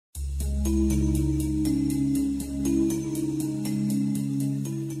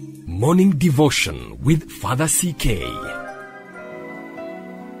Morning Devotion with Father CK.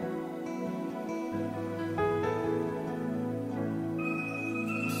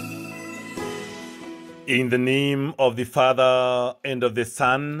 In the name of the Father, and of the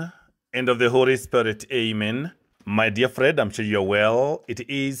Son, and of the Holy Spirit, amen. My dear friend, I'm sure you're well. It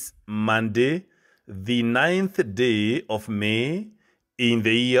is Monday, the 9th day of May, in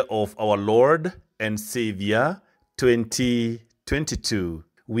the year of our Lord and Savior, 2022.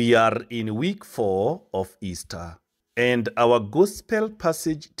 We are in week 4 of Easter. And our gospel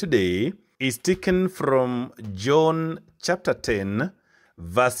passage today is taken from John chapter 10,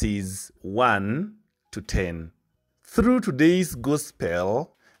 verses 1 to 10. Through today's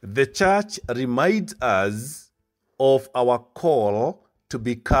gospel, the church reminds us of our call to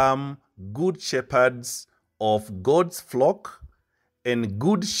become good shepherds of God's flock and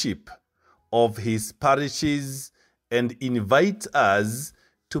good sheep of his parishes, and invites us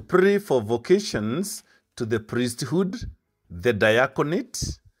to pray for vocations to the priesthood, the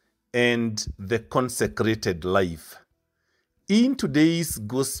diaconate, and the consecrated life. In today's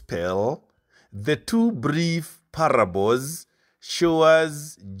gospel, the two brief parables show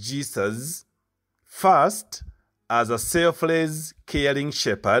us Jesus, first, as a selfless, caring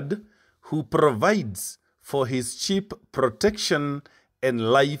shepherd who provides for his sheep protection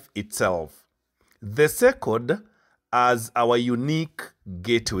and life itself. The second, as our unique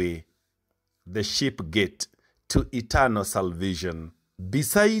gateway, the sheep gate to eternal salvation.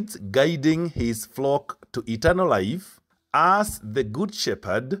 Besides guiding his flock to eternal life, as the good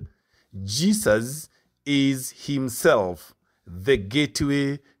shepherd, Jesus is himself the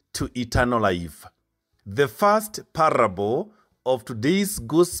gateway to eternal life. The first parable of today's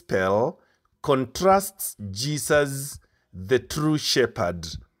gospel contrasts Jesus, the true shepherd,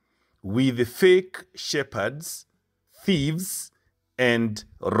 with fake shepherds, thieves, and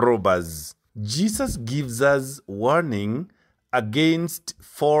robbers. Jesus gives us warning against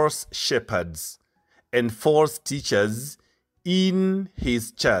false shepherds and false teachers in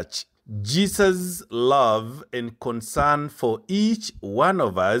his church. Jesus' love and concern for each one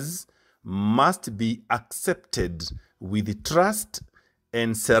of us must be accepted with trust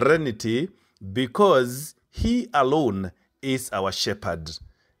and serenity, because he alone is our shepherd,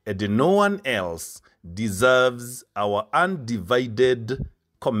 and no one else deserves our undivided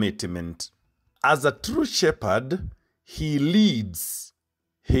commitment. As a true shepherd, he leads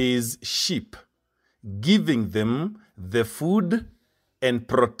his sheep, giving them the food and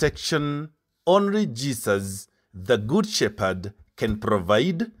protection only Jesus, the good shepherd, can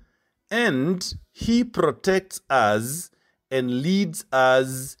provide, and he protects us and leads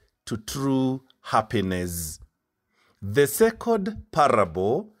us to true happiness. The second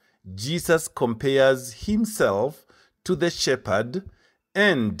parable, Jesus compares himself to the shepherd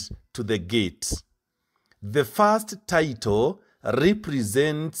and to the gate. The first title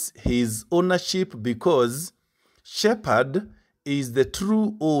represents his ownership, because shepherd is the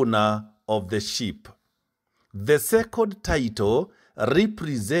true owner of the sheep. The second title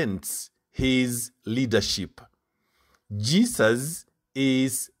represents his leadership. Jesus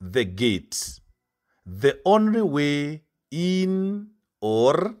is the gate, the only way in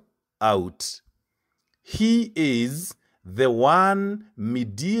or out. He is the one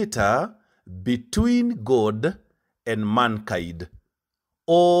mediator between God and mankind.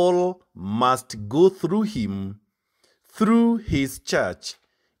 All must go through him, through his church,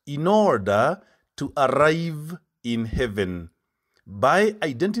 in order to arrive in heaven. By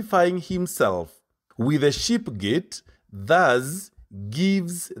identifying himself with the sheep gate, thus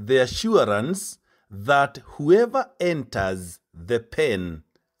gives the assurance that whoever enters the pen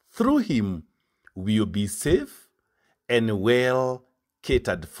through him will be safe and well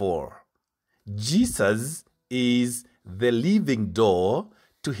catered for. Jesus is the living door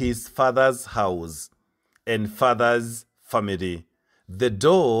to his Father's house and Father's family, the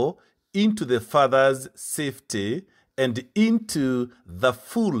door into the Father's safety and into the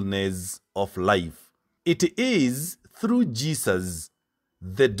fullness of life. It is through Jesus,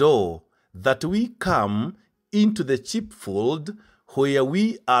 the door, that we come into the sheepfold, where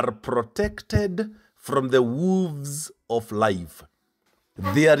we are protected from the wolves of life.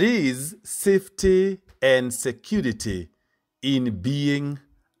 There is safety and security in being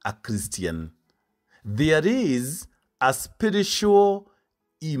a Christian. There is a spiritual,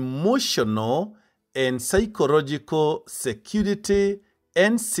 emotional, and psychological security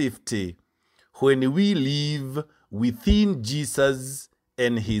and safety when we live within Jesus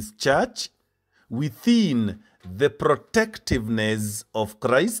and his church, within the protectiveness of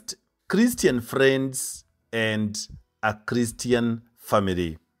Christ, Christian friends, and a Christian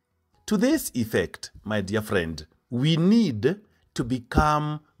family. To this effect, my dear friend, we need to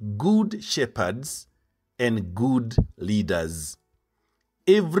become good shepherds and good leaders.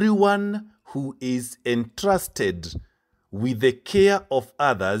 Everyone who is entrusted with the care of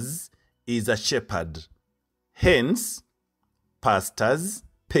others is a shepherd. Hence, pastors,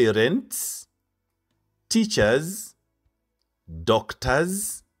 parents, teachers,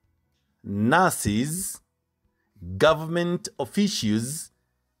 doctors, nurses, government officials,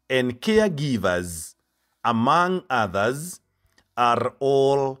 and caregivers, among others, are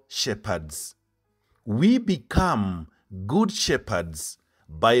all shepherds. We become good shepherds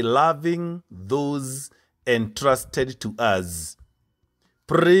by loving those entrusted to us,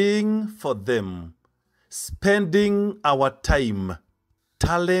 praying for them, spending our time,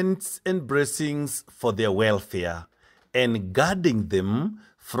 talents, and blessings for their welfare, and guarding them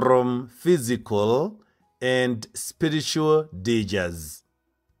from physical and spiritual dangers.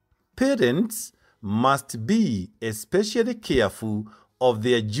 Parents must be especially careful of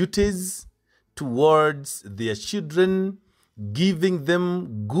their duties towards their children, giving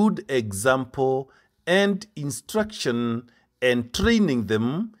them good example and instruction and training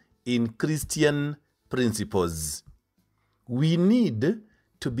them in Christian principles. We need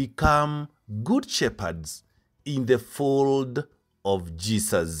to become good shepherds in the fold of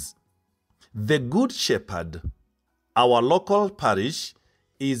Jesus. The Good Shepherd, our local parish,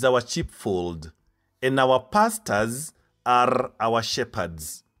 is our sheepfold, and our pastors are our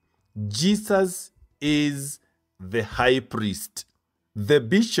shepherds. Jesus is the high priest. The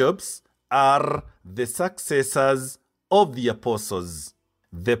bishops are the successors of the apostles.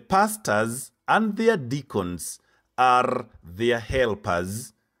 The pastors and their deacons are their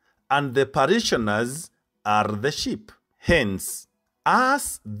helpers, and the parishioners are the sheep. Hence,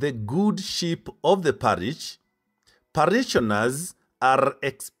 as the good sheep of the parish, parishioners are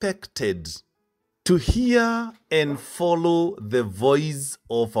expected to hear and follow the voice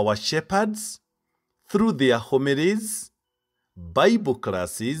of our shepherds through their homilies, Bible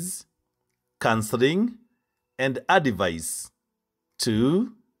classes, counseling, and advice,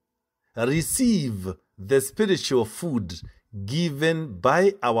 to receive the spiritual food given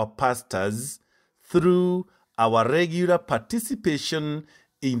by our pastors through our regular participation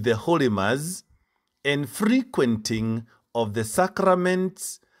in the Holy Mass and frequenting of the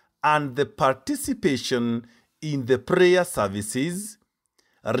sacraments and the participation in the prayer services,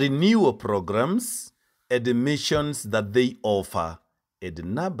 renewal programs, and the missions that they offer.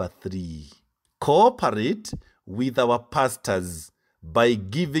 And number 3, cooperate with our pastors by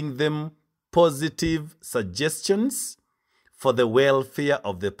giving them positive suggestions for the welfare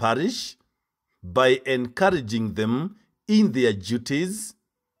of the parish, by encouraging them in their duties,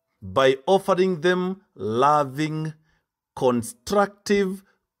 by offering them loving, constructive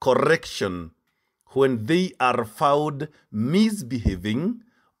correction when they are found misbehaving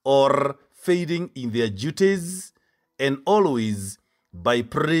or failing in their duties, and always by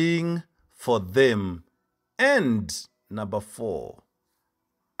praying for them. And number 4,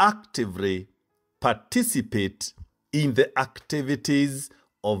 actively participate in the activities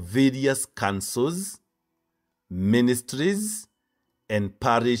of various councils, ministries, and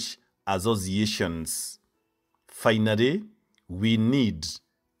parish associations. Finally, we need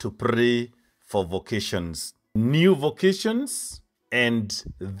to pray for vocations, new vocations, and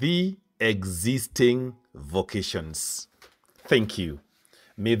the existing vocations. Thank you.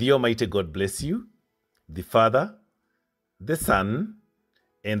 May the Almighty God bless you, the Father, the Son,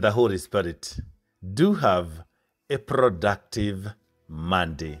 and the Holy Spirit. Do have a productive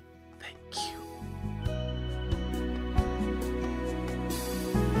Monday.